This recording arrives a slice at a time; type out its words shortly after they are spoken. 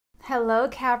Hello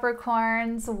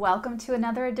Capricorns, welcome to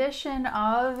another edition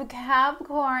of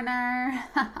Capricorner.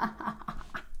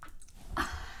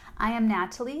 I am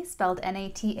Natalie, spelled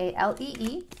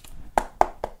N-A-T-A-L-E-E,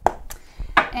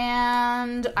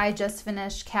 and I just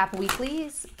finished Cap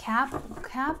Weeklies. Cap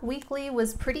Weekly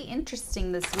was pretty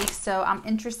interesting this week, so I'm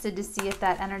interested to see if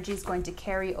that energy is going to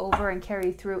carry over and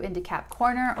carry through into Cap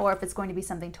Corner, or if it's going to be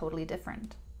something totally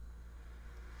different.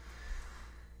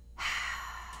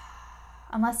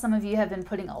 Unless some of you have been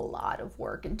putting a lot of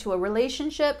work into a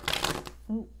relationship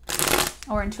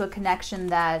or into a connection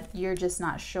that you're just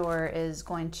not sure is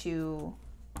going to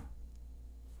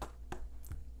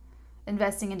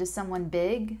investing into someone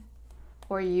big,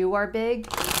 or you are big,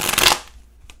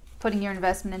 putting your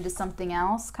investment into something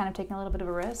else, kind of taking a little bit of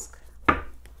a risk.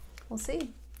 We'll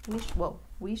see.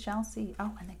 We shall see.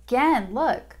 Oh, and again,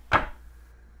 look.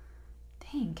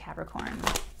 Dang, Capricorn.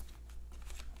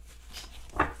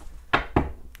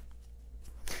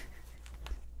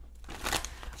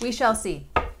 We shall see.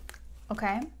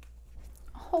 Okay?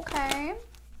 Okay.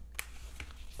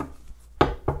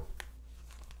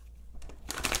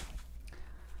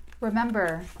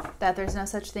 Remember that there's no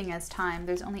such thing as time.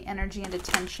 There's only energy and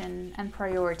attention and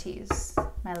priorities,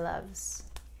 my loves.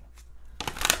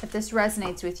 If this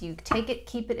resonates with you, take it,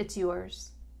 keep it, it's yours.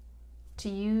 To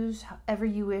use however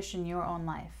you wish in your own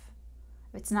life.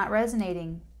 If it's not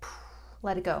resonating,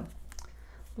 let it go.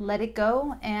 Let it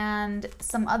go, and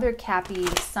some other Cappy,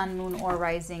 sun, moon, or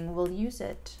rising will use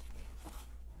it.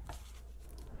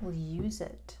 Will use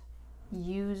it.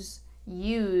 Use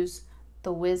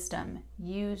the wisdom.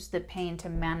 Use the pain to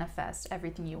manifest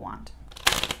everything you want.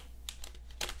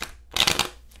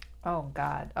 Oh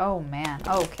God. Oh man.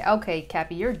 Okay,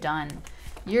 Cappy, you're done.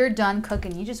 You're done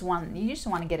cooking. You just want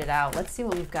to get it out. Let's see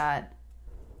what we've got.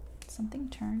 Something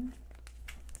turn?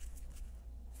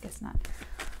 Guess not.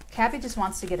 Cappy just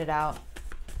wants to get it out.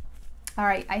 All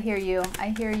right, I hear you. I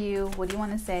hear you. What do you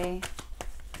want to say?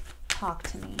 Talk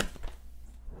to me.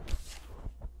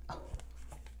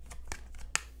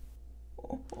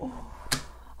 Who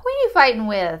are you fighting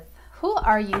with? Who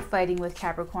are you fighting with,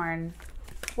 Capricorn?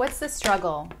 What's the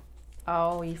struggle?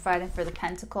 Oh, you fighting for the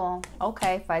pentacle.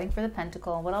 Okay, fighting for the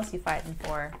pentacle. What else are you fighting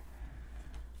for?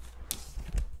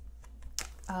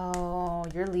 Oh,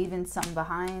 you're leaving something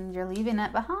behind. You're leaving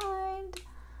it behind.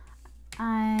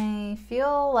 I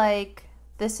feel like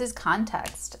this is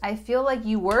context. I feel like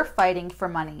you were fighting for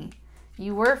money.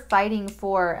 You were fighting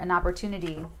for an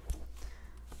opportunity.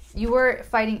 You were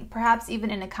fighting perhaps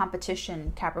even in a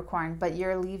competition, Capricorn, but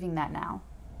you're leaving that now.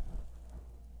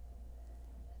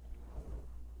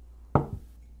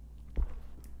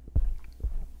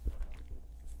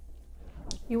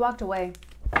 You walked away.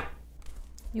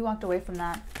 You walked away from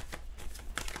that.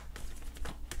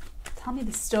 Tell me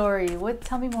the story.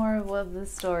 Tell me more of the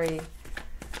story.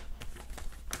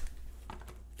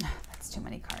 That's too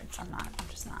many cards. I'm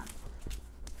just not.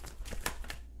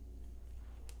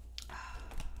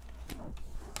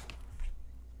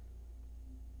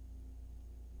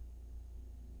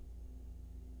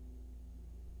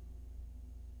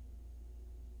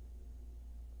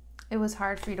 It was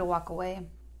hard for you to walk away.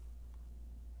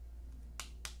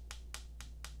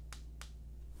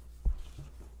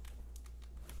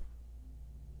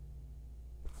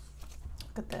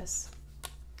 Look at this.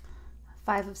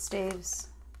 5 of Staves.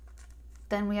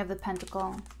 Then we have the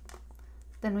Pentacle.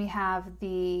 Then we have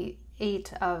the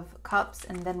 8 of Cups.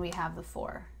 And then we have the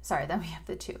 4. Sorry, then we have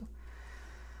the 2.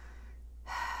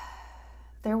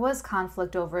 There was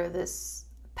conflict over this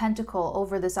Pentacle,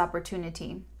 over this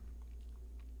opportunity.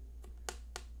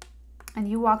 And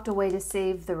you walked away to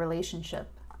save the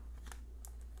relationship.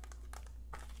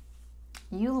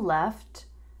 You left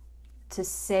to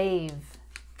save.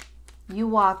 You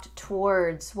walked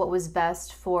towards what was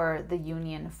best for the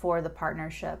union, for the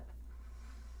partnership.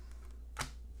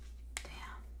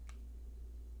 Damn.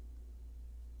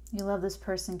 You love this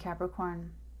person,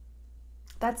 Capricorn.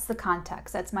 That's the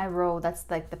context. That's my road. That's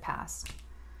like the past.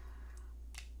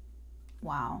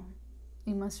 Wow.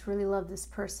 You must really love this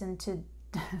person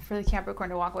for the Capricorn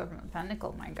to walk away from a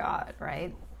pentacle. My God,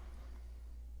 right?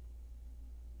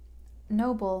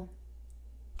 Noble.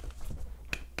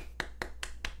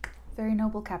 Very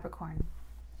noble, Capricorn.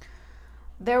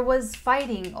 There was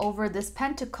fighting over this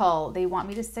pentacle. They want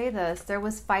me to say this. There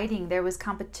was fighting. There was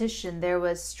competition. There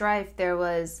was strife. There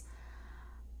was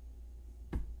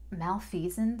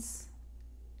malfeasance.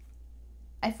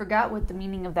 I forgot what the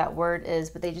meaning of that word is,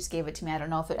 but they just gave it to me. I don't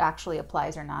know if it actually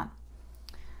applies or not.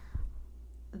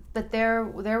 But there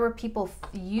were people,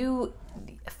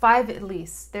 5 at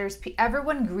least. There's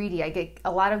everyone greedy. I get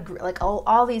a lot of, like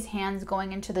all these hands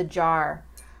going into the jar.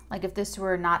 Like if this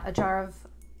were not a jar of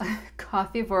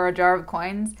coffee or a jar of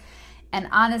coins, and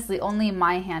honestly, only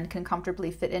my hand can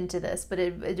comfortably fit into this. But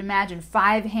imagine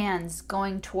 5 hands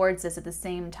going towards this at the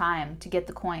same time to get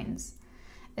the coins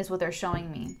is what they're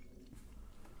showing me.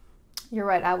 You're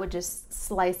right. I would just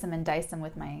slice them and dice them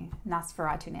with my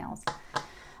Nosferatu nails.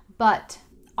 But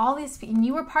all these, and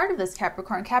you were part of this,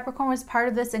 Capricorn. Capricorn was part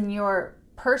of this, and your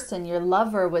person, your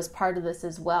lover, was part of this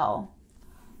as well.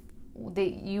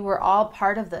 You were all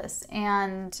part of this.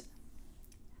 And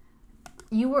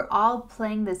you were all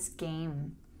playing this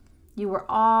game. You were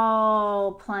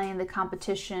all playing the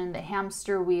competition, the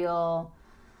hamster wheel.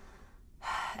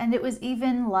 And it was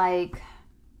even like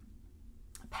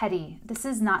petty. This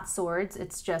is not swords,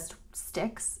 it's just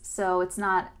sticks. So it's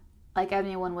not like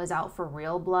anyone was out for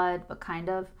real blood, but kind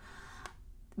of,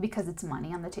 because it's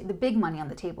money on the table, the big money on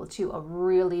the table too, a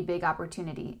really big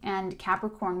opportunity. And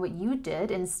Capricorn, what you did,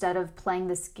 instead of playing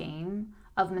this game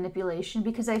of manipulation,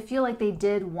 because I feel like they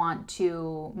did want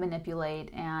to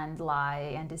manipulate and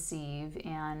lie and deceive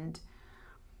and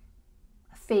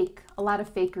fake, a lot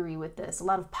of fakery with this, a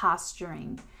lot of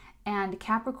posturing. And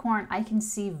Capricorn, I can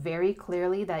see very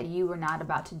clearly that you were not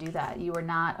about to do that. You were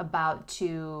not about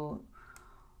to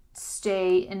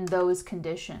stay in those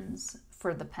conditions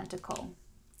for the pentacle.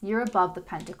 You're above the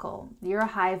pentacle. You're a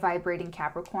high vibrating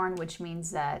Capricorn, which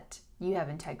means that you have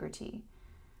integrity.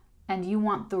 And you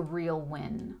want the real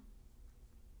win.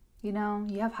 You know,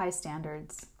 you have high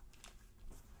standards.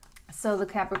 So the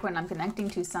Capricorn I'm connecting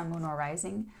to, Sun, Moon, or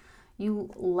Rising, you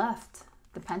left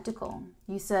the pentacle.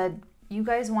 You said, you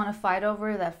guys want to fight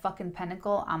over that fucking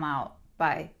pentacle? I'm out.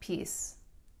 Bye. Peace.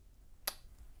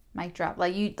 Mic drop.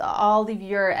 Like you, all of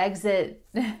your exit,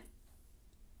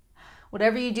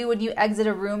 whatever you do when you exit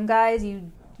a room, guys,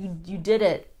 you did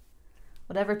it.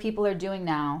 Whatever people are doing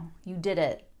now, you did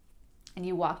it. And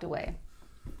you walked away.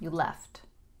 You left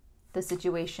the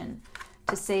situation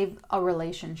to save a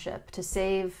relationship, to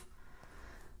save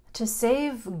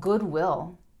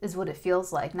goodwill is what it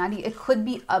feels like. It could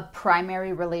be a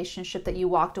primary relationship that you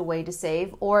walked away to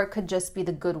save, or it could just be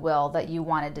the goodwill that you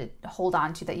wanted to hold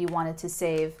on to, that you wanted to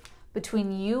save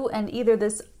between you and either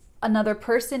another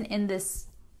person in this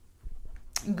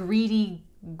greedy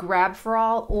grab for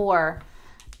all, or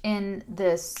in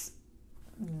this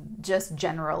just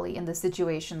generally in the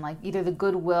situation, like either the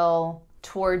goodwill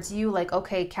towards you, like,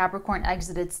 okay, Capricorn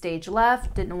exited stage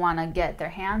left, didn't want to get their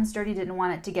hands dirty, didn't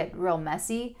want it to get real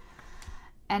messy,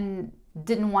 and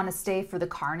didn't want to stay for the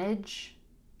carnage.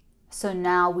 So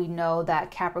now we know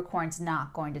that Capricorn's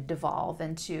not going to devolve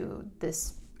into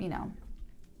this, you know.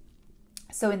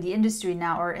 So in the industry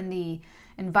now, or in the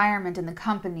environment, in the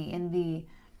company, in the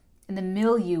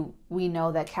milieu, we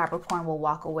know that Capricorn will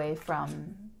walk away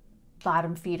from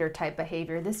bottom feeder type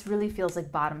behavior. This really feels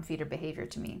like bottom feeder behavior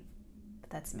to me,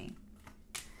 but that's me.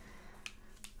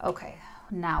 Okay,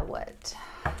 now what?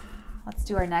 Let's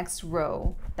do our next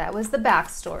row. That was the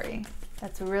backstory.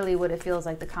 That's really what it feels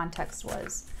like the context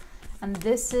was. And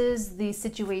this is the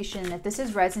situation, if this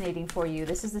is resonating for you,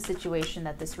 this is the situation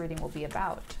that this reading will be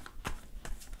about.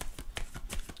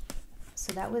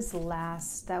 So that was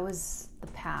that was the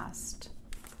past.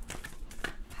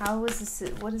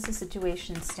 What does the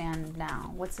situation stand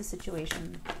now? What's the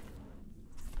situation?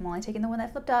 I'm only taking the one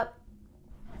that flipped up.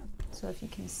 So if you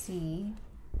can see,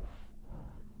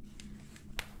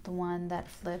 the one that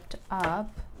flipped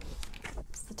up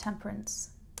is the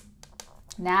Temperance.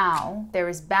 Now there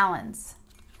is balance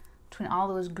between all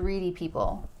those greedy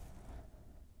people.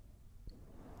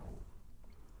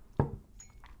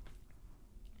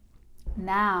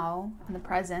 Now, in the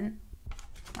present,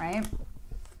 right?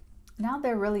 Now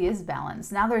there really is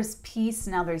balance. Now there's peace.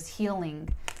 Now there's healing.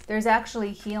 There's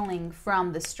actually healing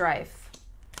from the strife.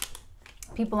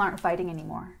 People aren't fighting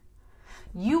anymore.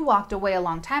 You walked away a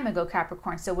long time ago,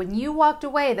 Capricorn. So when you walked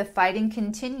away, the fighting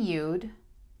continued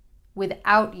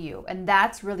without you. And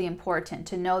that's really important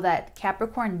to know that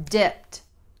Capricorn dipped.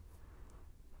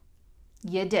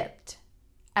 You dipped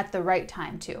at the right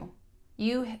time too.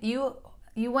 You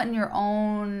went in your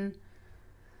own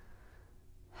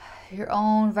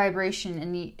vibration,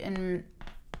 and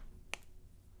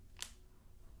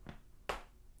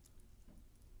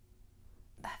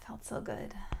that felt so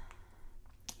good.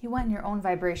 You went in your own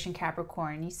vibration,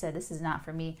 Capricorn. You said, this is not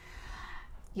for me.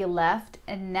 You left,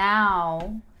 and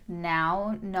now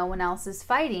no one else is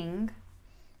fighting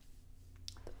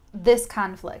this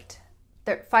conflict.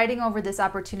 They're fighting over this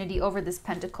opportunity, over this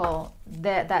pentacle.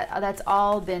 That's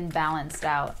all been balanced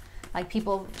out. Like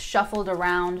people shuffled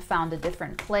around, found a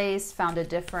different place, found a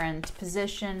different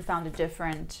position, found a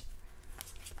different,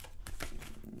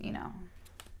 you know.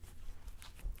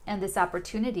 And this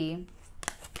opportunity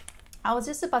I was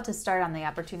just about to start on the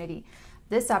opportunity.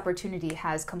 This opportunity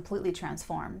has completely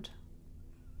transformed.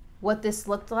 What this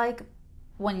looked like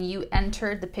when you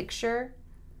entered the picture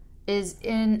is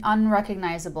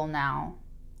unrecognizable now,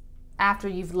 after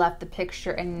you've left the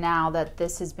picture and now that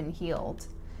this has been healed.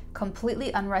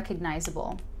 Completely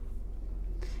unrecognizable.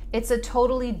 It's a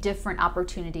totally different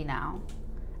opportunity now.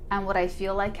 And what I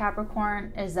feel like,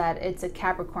 Capricorn, is that it's a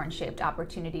Capricorn-shaped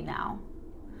opportunity now.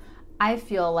 I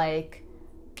feel like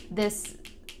this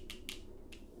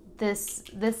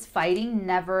fighting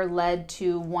never led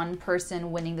to one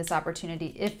person winning this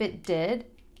opportunity. If it did,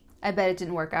 I bet it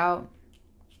didn't work out.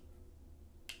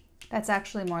 That's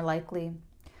actually more likely.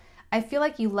 I feel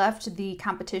like you left the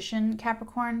competition,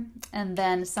 Capricorn, and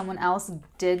then someone else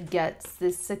did get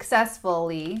this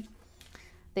successfully.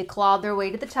 They clawed their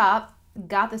way to the top,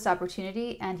 got this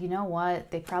opportunity, and you know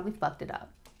what? They probably fucked it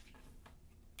up.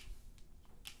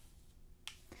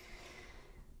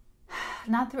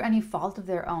 Not through any fault of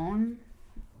their own.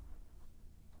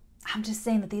 I'm just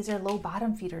saying that these are low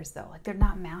bottom feeders though. Like, they're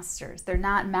not masters. They're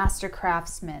not master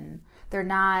craftsmen. They're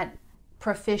not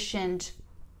proficient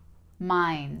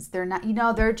minds. They're not,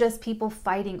 they're just people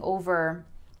fighting over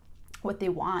what they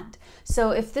want.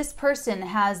 So if this person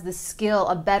has the skill,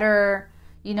 a better,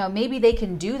 maybe they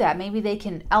can do that. Maybe they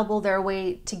can elbow their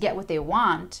way to get what they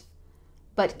want.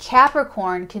 But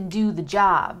Capricorn can do the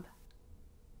job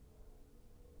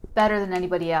better than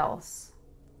anybody else.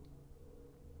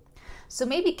 So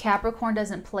maybe Capricorn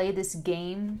doesn't play this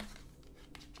game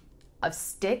of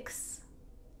sticks.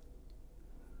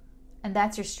 And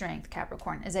that's your strength,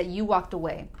 Capricorn, is that you walked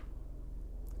away.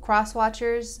 Cross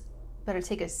watchers, better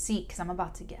take a seat because I'm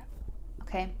about to get,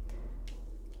 okay?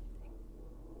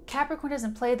 Capricorn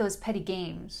doesn't play those petty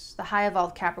games, the high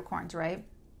evolved Capricorns, right?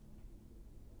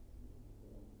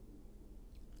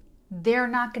 They're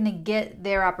not going to get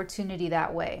their opportunity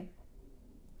that way.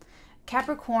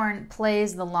 Capricorn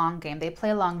plays the long game. They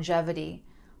play longevity,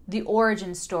 the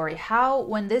origin story. How,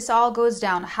 when this all goes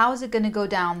down, how is it going to go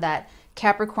down that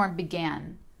Capricorn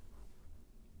began?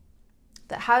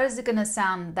 How is it going to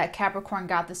sound that Capricorn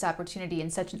got this opportunity in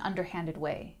such an underhanded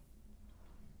way?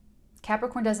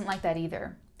 Capricorn doesn't like that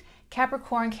either.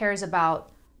 Capricorn cares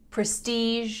about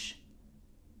prestige,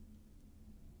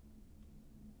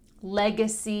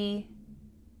 legacy,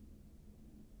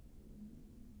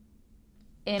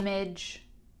 image,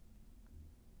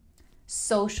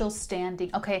 social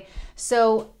standing. Okay,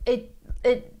 so it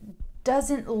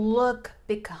doesn't look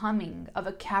becoming of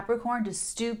a Capricorn to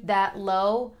stoop that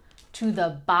low to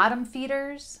the bottom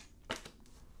feeders.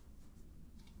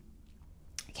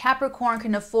 Capricorn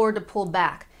can afford to pull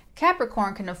back.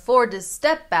 Capricorn can afford to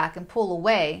step back and pull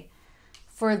away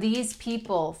for these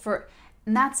people.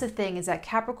 And that's the thing, is that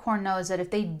Capricorn knows that if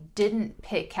they didn't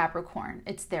pick Capricorn,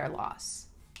 it's their loss.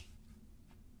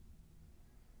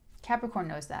 Capricorn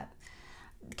knows that.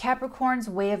 Capricorn's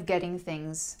way of getting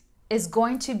things is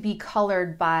going to be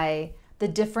colored by the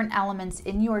different elements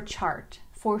in your chart,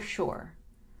 for sure.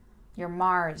 Your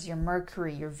Mars, your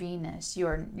Mercury, your Venus,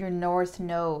 your North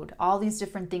Node, all these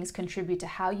different things contribute to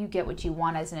how you get what you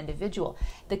want as an individual.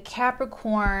 The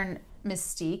Capricorn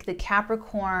mystique, the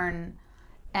Capricorn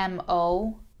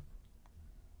MO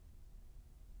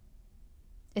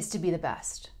is to be the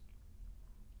best.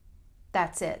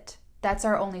 That's it. That's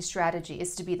our only strategy,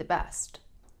 is to be the best.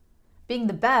 Being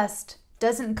the best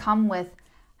doesn't come with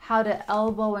how to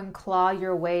elbow and claw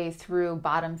your way through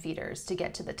bottom feeders to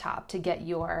get to the top, to get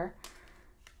your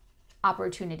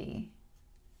opportunity.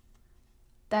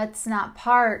 That's not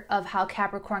part of how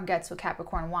Capricorn gets what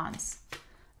Capricorn wants.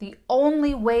 The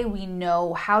only way we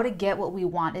know how to get what we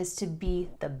want is to be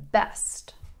the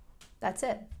best. That's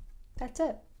it. That's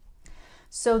it.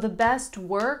 So the best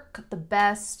work, the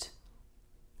best,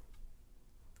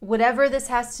 whatever this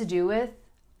has to do with,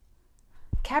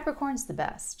 Capricorn's the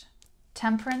best.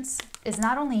 Temperance is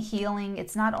not only healing,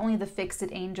 it's not only the fix-it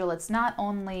angel, it's not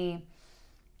only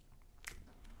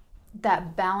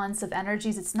that balance of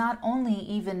energies, it's not only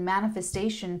even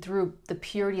manifestation through the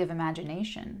purity of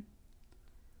imagination.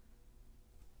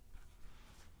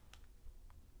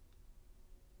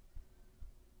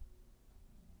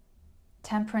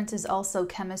 Temperance is also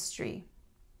chemistry.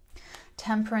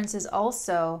 Temperance is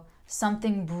also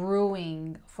something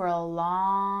brewing for a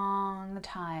long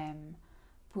time.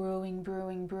 Brewing,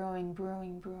 brewing, brewing,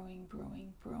 brewing, brewing,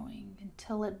 brewing, brewing,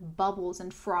 until it bubbles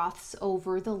and froths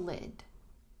over the lid.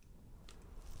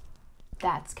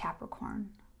 That's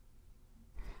Capricorn.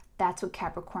 That's what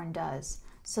Capricorn does.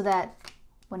 So that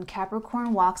when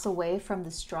Capricorn walks away from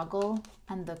the struggle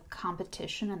and the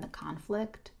competition and the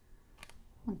conflict,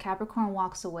 when Capricorn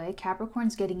walks away,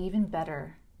 Capricorn's getting even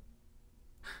better.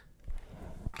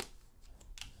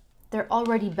 They're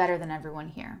already better than everyone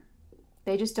here.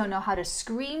 They just don't know how to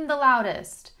scream the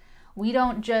loudest. We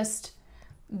don't just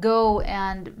go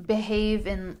and behave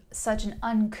in such an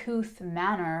uncouth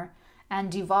manner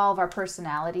and devolve our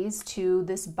personalities to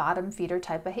this bottom feeder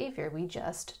type behavior. We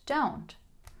just don't.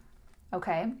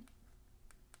 Okay?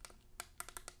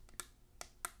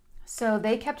 So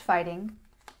they kept fighting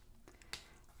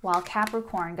while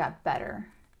Capricorn got better,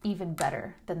 even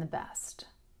better than the best.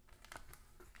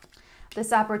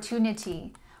 This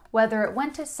opportunity, whether it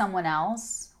went to someone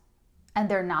else and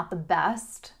they're not the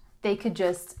best, they could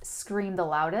just scream the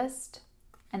loudest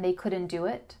and they couldn't do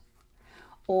it,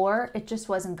 or it just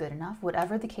wasn't good enough,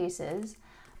 whatever the case is,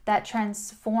 that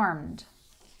transformed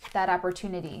that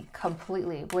opportunity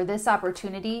completely, where this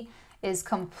opportunity is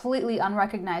completely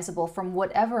unrecognizable from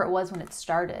whatever it was when it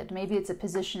started. Maybe it's a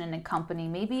position in a company,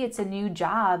 maybe it's a new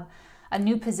job, a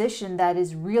new position that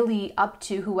is really up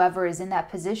to whoever is in that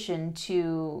position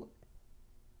to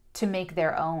make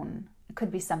their own. It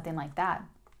could be something like that.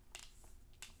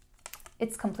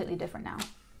 It's completely different now.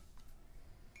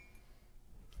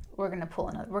 We're going to pull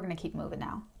another, we're going to keep moving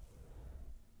now.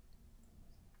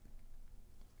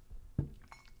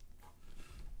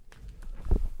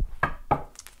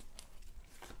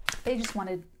 They just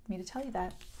wanted me to tell you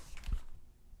that.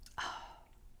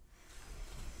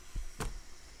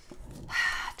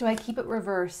 Do I keep it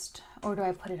reversed or do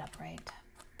I put it upright?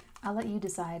 I'll let you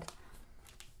decide.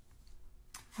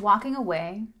 Walking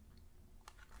away,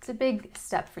 it's a big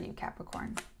step for you,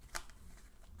 Capricorn.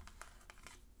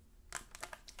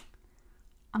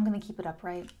 I'm going to keep it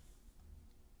upright.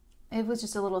 It was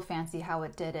just a little fancy how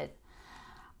it did it.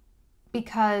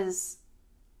 Because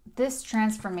this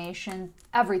transformation,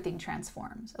 everything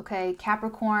transforms, okay?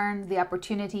 Capricorn, the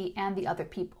opportunity, and the other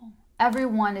people.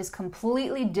 Everyone is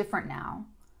completely different now.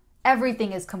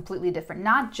 Everything is completely different.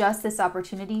 Not just this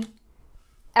opportunity,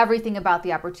 everything about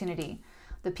the opportunity.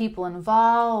 The people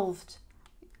involved,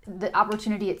 the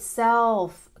opportunity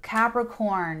itself,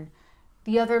 Capricorn,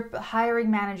 the other hiring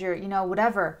manager, you know,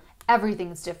 whatever. Everything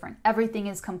is different. Everything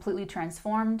is completely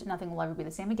transformed. Nothing will ever be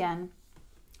the same again.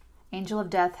 Angel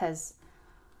of Death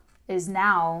is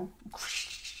now,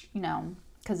 you know,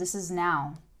 because this is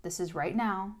now. This is right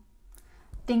now.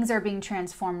 Things are being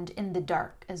transformed in the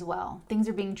dark as well. Things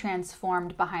are being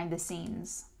transformed behind the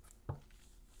scenes.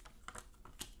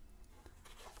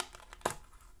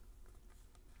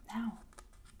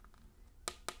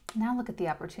 Now look at the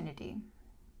opportunity.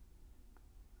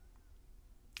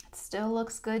 It still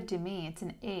looks good to me. It's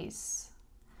an ace.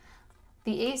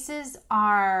 The aces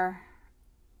are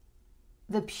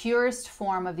the purest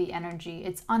form of the energy.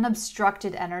 It's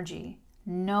unobstructed energy.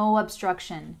 No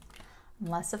obstruction.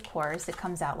 Unless, of course, it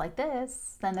comes out like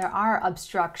this. Then there are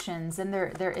obstructions and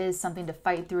there is something to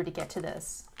fight through to get to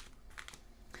this.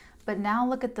 But now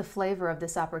look at the flavor of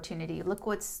this opportunity. Look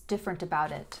what's different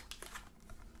about it.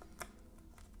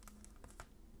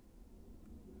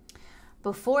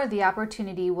 Before, the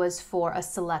opportunity was for a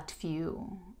select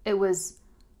few. It was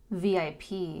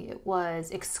VIP. It was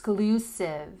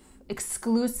exclusive.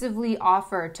 Exclusively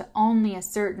offered to only a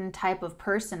certain type of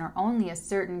person or only a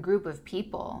certain group of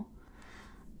people.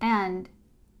 And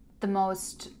the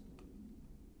most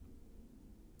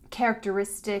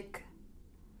characteristic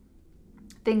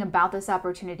thing about this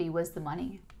opportunity was the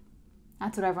money.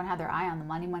 That's what everyone had their eye on, the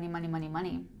money, money, money, money,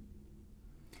 money.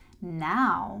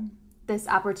 Now, this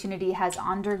opportunity has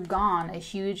undergone a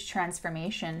huge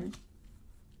transformation.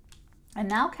 And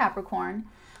now, Capricorn,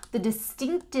 the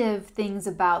distinctive things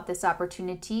about this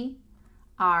opportunity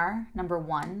are, number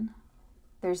one,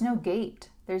 there's no gate.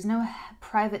 There's no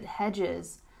private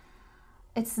hedges.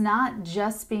 It's not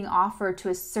just being offered to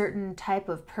a certain type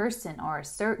of person or a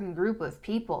certain group of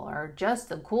people or just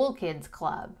the cool kids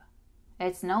club.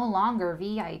 It's no longer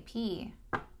VIP.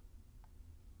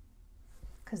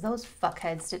 Because those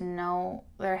fuckheads didn't know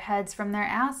their heads from their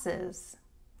asses.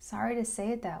 Sorry to say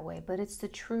it that way, but it's the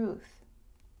truth.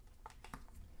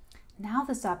 Now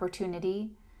this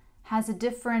opportunity has a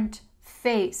different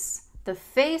face. The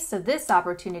face of this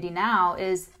opportunity now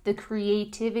is the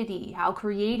creativity, how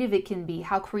creative it can be,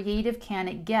 how creative can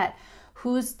it get,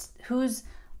 who's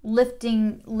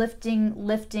lifting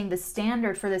the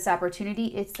standard for this opportunity.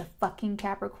 It's the fucking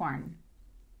Capricorn.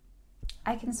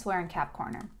 I can swear in Cap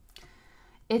Corner.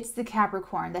 It's the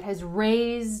Capricorn that has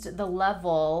raised the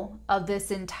level of this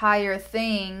entire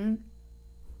thing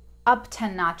up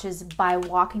 10 notches by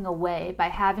walking away, by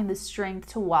having the strength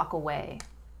to walk away.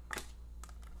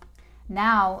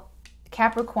 Now,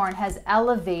 Capricorn has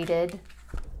elevated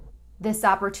this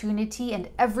opportunity and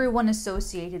everyone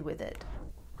associated with it.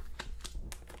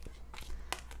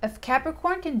 If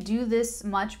Capricorn can do this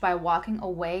much by walking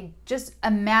away, just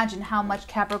imagine how much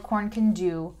Capricorn can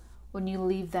do when you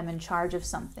leave them in charge of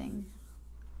something.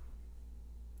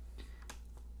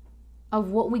 Of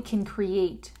what we can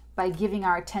create by giving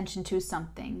our attention to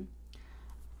something,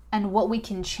 and what we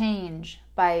can change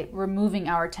by removing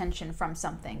our attention from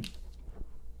something.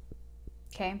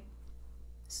 Okay?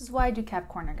 This is why I do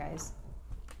Capricorner, guys.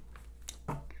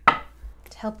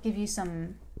 To help give you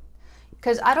some...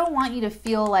 Because I don't want you to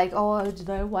feel like, oh,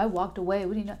 I walked away.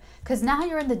 What do you know? Because now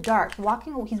you're in the dark.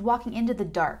 He's walking into the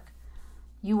dark.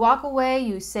 You walk away.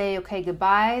 You say, okay,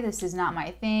 goodbye. This is not my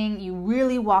thing. You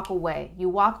really walk away. You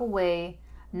walk away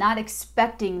not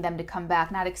expecting them to come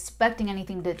back, not expecting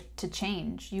anything to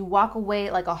change. You walk away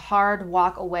like a hard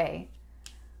walk away.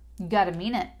 You got to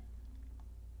mean it.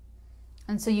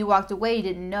 And so you walked away. You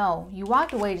didn't know. You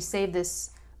walked away to save this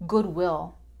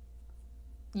goodwill.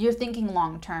 You're thinking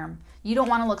long term. You don't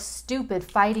want to look stupid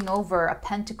fighting over a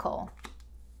pentacle.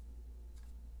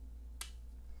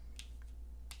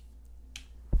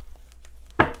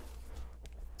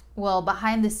 Well,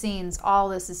 behind the scenes, all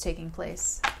this is taking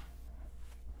place.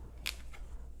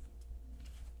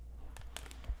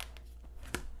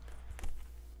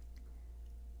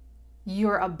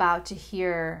 You're about to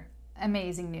hear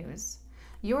amazing news.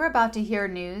 You're about to hear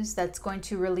news that's going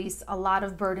to release a lot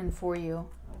of burden for you.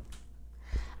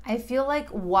 I feel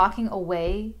like walking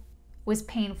away was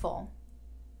painful.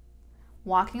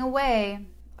 Walking away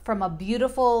from a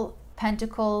beautiful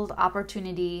pentacled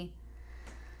opportunity.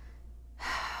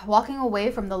 Walking away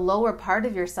from the lower part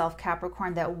of yourself,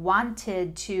 Capricorn, that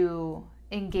wanted to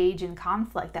engage in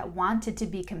conflict, that wanted to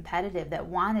be competitive, that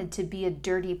wanted to be a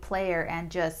dirty player,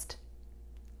 and just...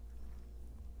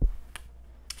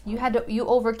 You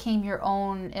overcame your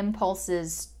own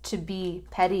impulses to be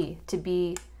petty, to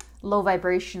be low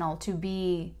vibrational, to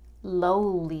be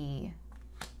lowly.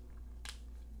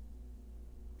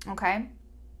 Okay?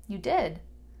 You did.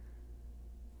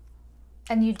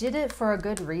 And you did it for a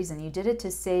good reason. You did it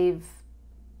to save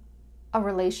a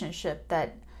relationship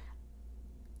that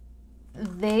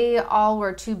they all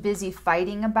were too busy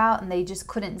fighting about, and they just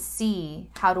couldn't see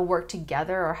how to work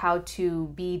together or how to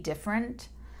be different.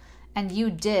 And you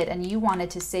did, and you wanted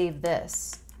to save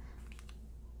this.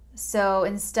 So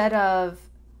instead of...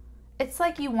 It's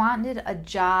like you wanted a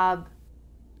job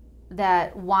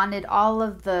that wanted all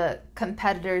of the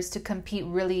competitors to compete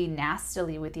really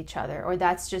nastily with each other, or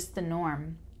that's just the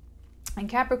norm. And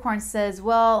Capricorn says,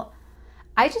 well,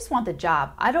 I just want the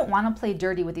job. I don't want to play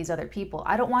dirty with these other people.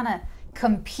 I don't want to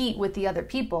compete with the other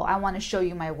people. I want to show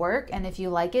you my work, and if you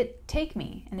like it, take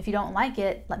me. And if you don't like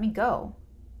it, let me go.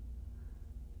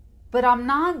 But I'm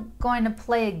not going to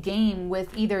play a game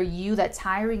with either you that's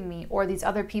hiring me or these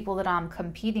other people that I'm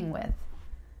competing with.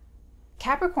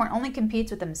 Capricorn only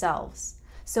competes with themselves.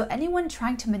 So anyone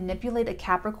trying to manipulate a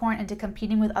Capricorn into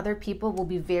competing with other people will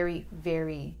be very,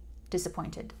 very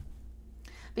disappointed.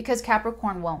 Because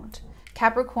Capricorn won't.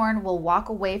 Capricorn will walk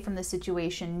away from the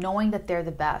situation knowing that they're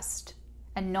the best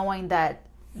and knowing that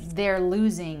they're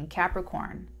losing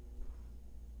Capricorn.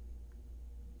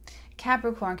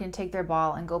 Capricorn can take their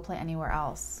ball and go play anywhere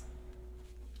else.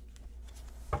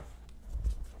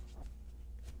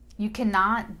 You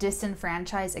cannot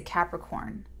disenfranchise a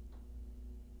Capricorn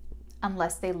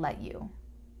unless they let you.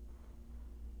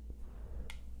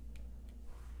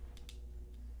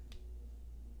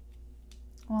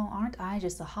 Well, aren't I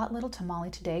just a hot little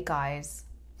tamale today, guys?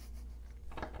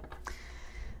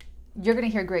 You're going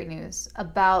to hear great news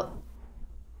about...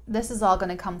 This is all going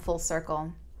to come full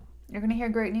circle. You're going to hear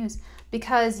great news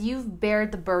because you've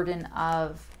bared the burden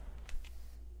of,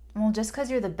 well, just because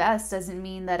you're the best doesn't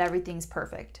mean that everything's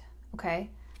perfect, okay?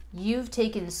 You've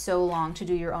taken so long to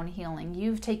do your own healing.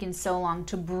 You've taken so long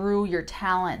to brew your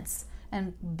talents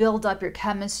and build up your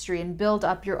chemistry and build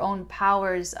up your own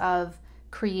powers of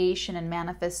creation and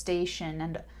manifestation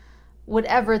and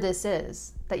whatever this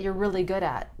is that you're really good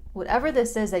at. Whatever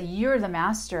this is that you're the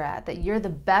master at, that you're the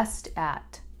best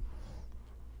at.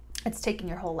 It's taken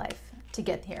your whole life to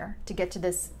get here, to get to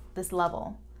this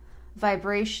level.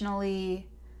 Vibrationally,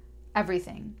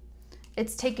 everything.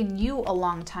 It's taken you a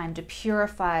long time to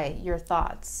purify your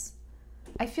thoughts.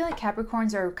 I feel like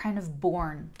Capricorns are kind of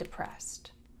born depressed.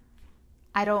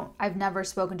 I've never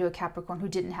spoken to a Capricorn who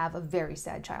didn't have a very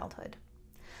sad childhood.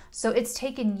 So it's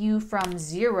taken you from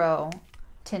 0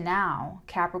 to now,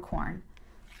 Capricorn,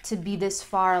 to be this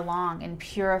far along in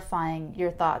purifying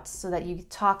your thoughts so that you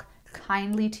talk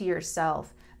kindly to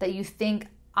yourself, that you think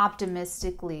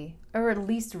optimistically or at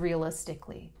least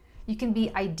realistically. You can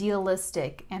be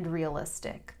idealistic and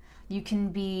realistic. You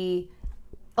can be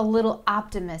a little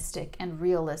optimistic and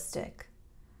realistic.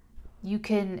 You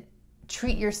can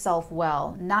treat yourself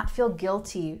well, not feel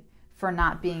guilty for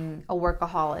not being a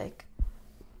workaholic.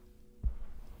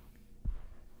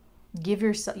 Give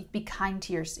yourself, be kind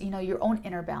to your own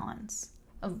inner balance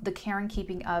of the care and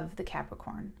keeping of the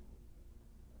Capricorn.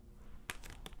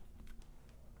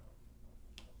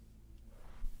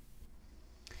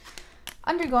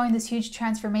 Undergoing this huge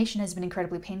transformation has been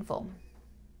incredibly painful.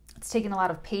 It's taken a lot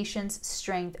of patience,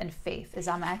 strength, and faith, as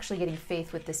I'm actually getting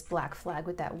faith with this black flag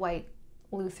with that white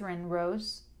Lutheran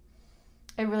rose.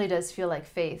 It really does feel like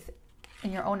faith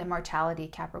in your own immortality,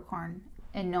 Capricorn,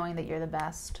 and knowing that you're the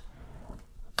best.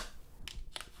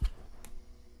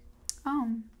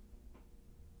 Oh,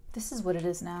 this is what it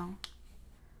is now.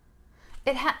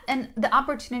 And the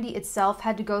opportunity itself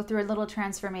had to go through a little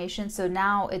transformation, so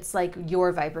now it's like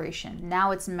your vibration. Now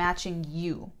it's matching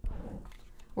you.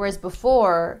 Whereas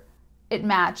before, it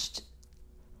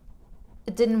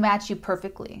didn't match you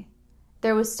perfectly.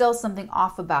 There was still something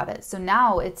off about it. So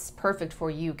now it's perfect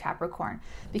for you, Capricorn,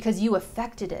 because you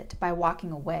affected it by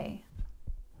walking away.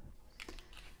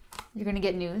 You're going to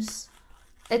get news.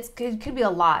 It could be a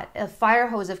lot. A fire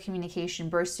hose of communication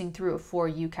bursting through for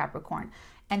you, Capricorn.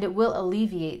 And it will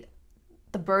alleviate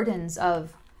the burdens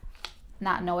of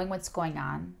not knowing what's going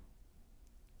on,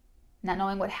 not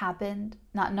knowing what happened,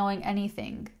 not knowing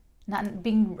anything,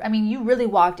 you really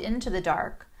walked into the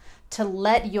dark to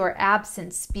let your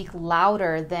absence speak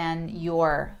louder than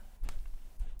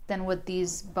what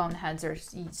these boneheads are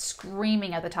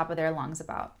screaming at the top of their lungs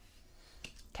about.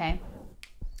 Okay?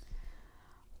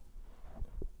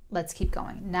 Let's keep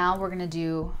going. Now we're going to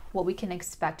do what we can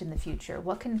expect in the future.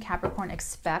 What can Capricorn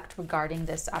expect regarding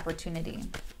this opportunity?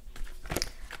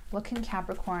 What can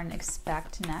Capricorn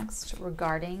expect next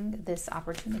regarding this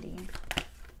opportunity?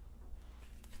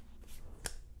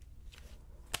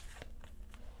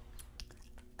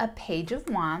 A Page of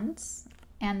Wands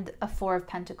and a Four of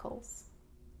Pentacles.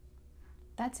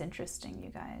 That's interesting, you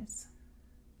guys.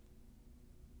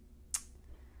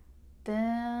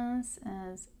 This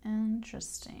is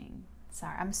interesting.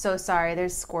 Sorry, I'm so sorry.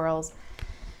 There's squirrels.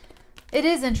 It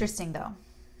is interesting, though.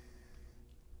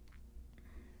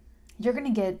 You're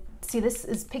going to this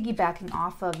is piggybacking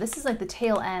off of, this is like the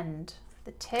tail end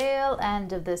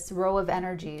of this row of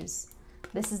energies.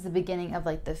 This is the beginning of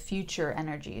like the future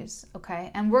energies,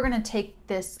 okay? And we're going to take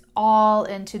this all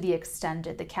into the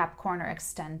extended, the Capricorn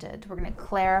extended. We're going to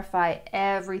clarify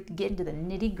everything, get into the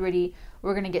nitty gritty.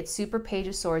 We're going to get super Page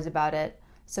of Swords about it,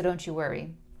 so don't you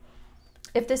worry.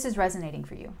 If this is resonating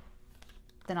for you,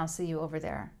 then I'll see you over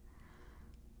there.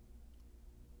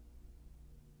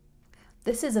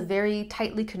 This is a very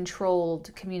tightly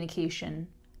controlled communication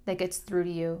that gets through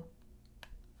to you.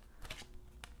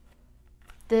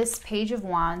 This Page of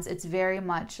Wands, it's very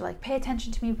much like, pay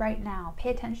attention to me right now.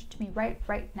 Pay attention to me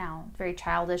right now. Very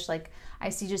childish. Like, I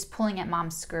see just pulling at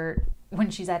mom's skirt when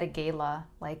she's at a gala.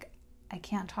 Like, I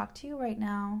can't talk to you right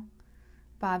now,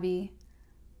 Bobby.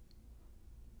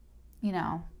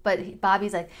 But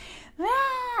Bobby's like,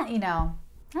 ah, I want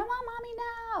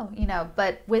mommy now.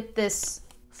 But with this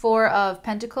Four of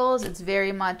Pentacles, it's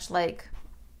very much like,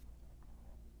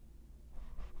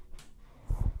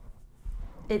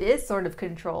 it is sort of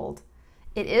controlled.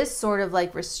 It is sort of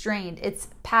like restrained. It's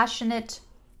passionate.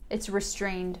 It's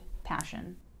restrained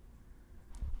passion.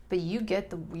 But you get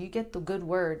the good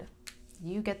word.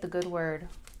 You get the good word.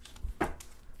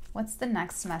 What's the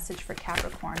next message for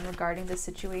Capricorn regarding this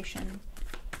situation?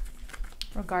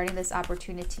 Regarding this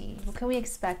opportunity? What can we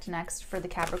expect next for the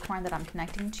Capricorn that I'm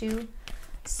connecting to?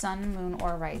 Sun, moon,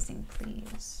 or rising,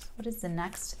 please. What is the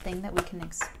next thing that we can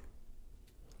expect?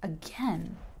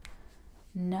 Again.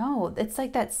 No, it's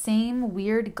like that same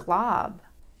weird glob.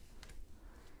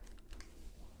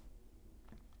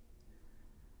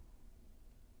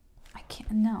 I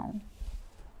can't, no.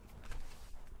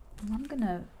 I'm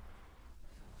gonna,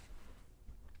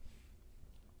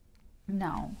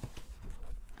 no.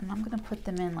 And I'm gonna put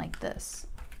them in like this.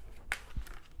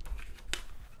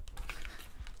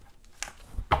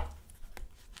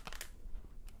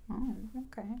 Oh,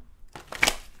 okay.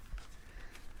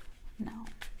 No.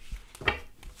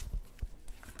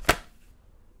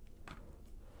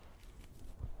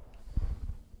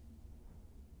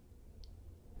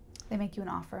 They make you an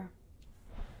offer.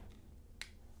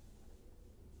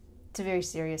 It's a very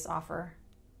serious offer,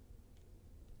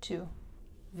 too.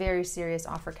 Very serious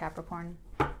offer, Capricorn.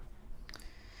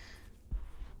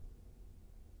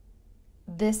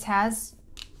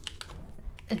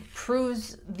 It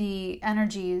proves the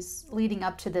energies leading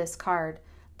up to this card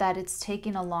that it's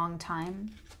taking a long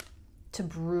time to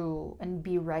brew and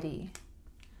be ready.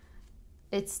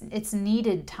 It's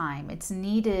needed time. It's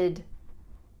needed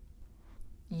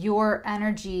your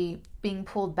energy being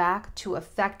pulled back to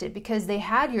affect it, because they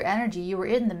had your energy. You were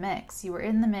in the mix. You were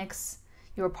in the mix.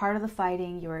 You were part of the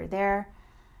fighting. You were there.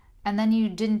 And then you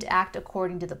didn't act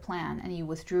according to the plan and you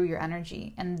withdrew your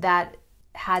energy. And that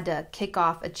had to kick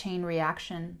off a chain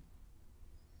reaction.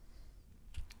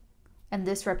 And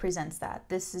this represents that.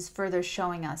 This is further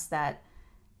showing us that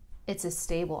it's a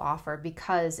stable offer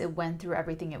because it went through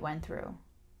everything it went through.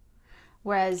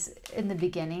 Whereas in the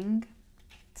beginning,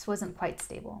 this wasn't quite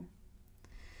stable.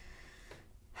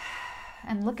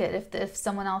 And look at, if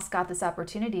someone else got this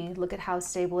opportunity, look at how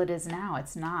stable it is now.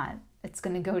 It's not. It's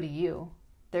going to go to you.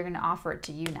 They're going to offer it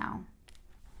to you now.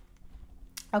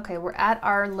 Okay, we're at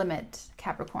our limit,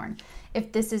 Capricorn.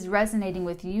 If this is resonating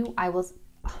with you, I will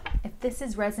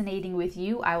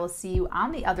see you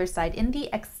on the other side in the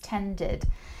extended.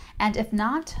 And if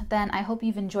not, then I hope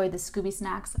you've enjoyed the Scooby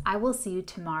Snacks. I will see you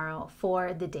tomorrow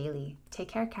for the daily. Take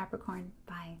care, Capricorn.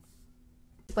 Bye.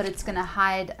 But it's going to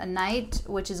hide a Knight,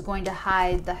 which is going to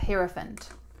hide the Hierophant.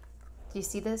 Do you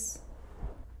see this?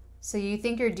 So you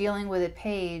think you're dealing with a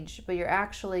page, but you're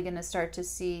actually going to start to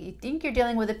see, you think you're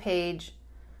dealing with a page,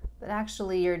 but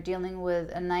actually you're dealing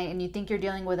with a Knight, and you think you're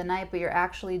dealing with a Knight, but you're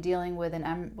actually dealing with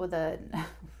the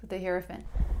Hierophant.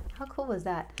 How cool was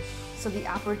that? So the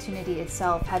opportunity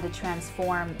itself had to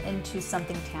transform into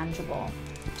something tangible,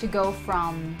 to go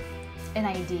from an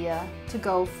idea, to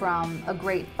go from a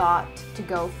great thought, to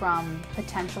go from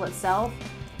potential itself.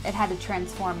 It had to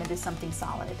transform into something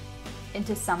solid,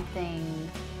 into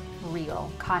something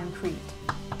real, concrete,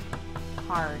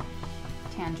 hard,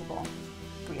 tangible,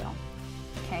 real.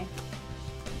 Okay?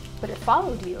 But it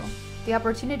followed you. The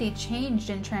opportunity changed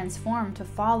and transformed to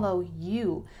follow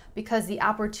you because the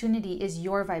opportunity is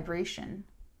your vibration,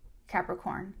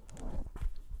 Capricorn.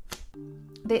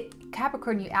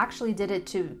 Capricorn, you actually did it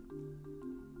to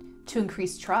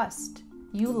increase trust.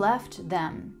 You left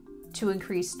them to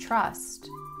increase trust,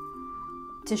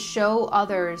 to show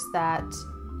others that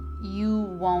you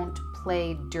won't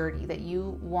play dirty, that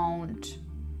you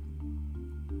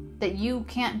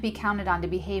can't be counted on to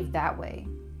behave that way.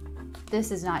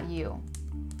 This is not you.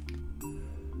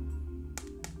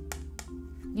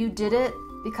 You did it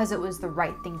because it was the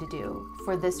right thing to do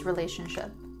for this relationship.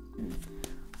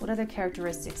 What other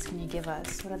characteristics can you give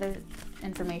us? What other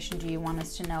information do you want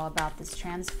us to know about this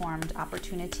transformed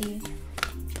opportunity?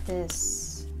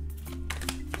 This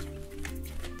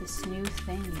new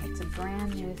thing. It's a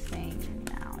brand new thing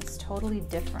now. It's totally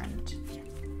different.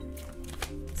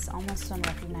 It's almost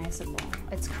unrecognizable.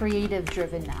 It's creative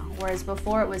driven now. Whereas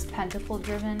before it was pentacle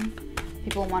driven.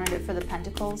 People wanted it for the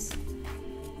pentacles.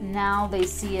 Now they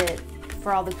see it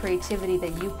for all the creativity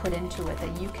that you put into it,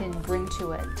 that you can bring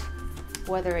to it.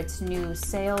 Whether it's new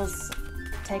sales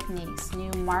techniques,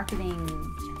 new marketing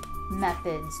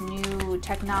methods, new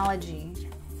technology.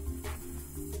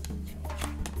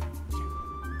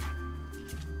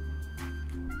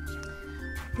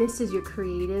 This is your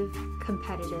creative,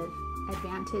 competitive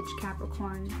advantage,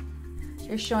 Capricorn.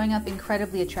 You're showing up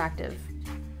incredibly attractive.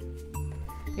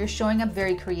 You're showing up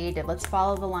very creative. Let's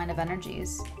follow the line of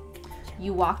energies.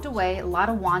 You walked away, a lot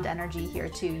of wand energy here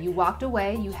too. You walked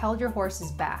away, you held your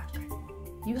horses back.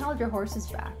 You held your horses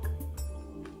back.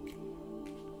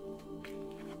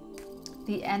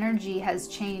 The energy has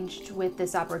changed with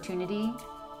this opportunity.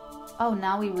 Oh,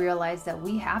 now we realize that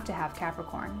we have to have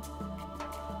Capricorn.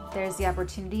 There's the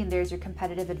opportunity and there's your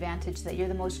competitive advantage, that you're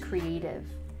the most creative,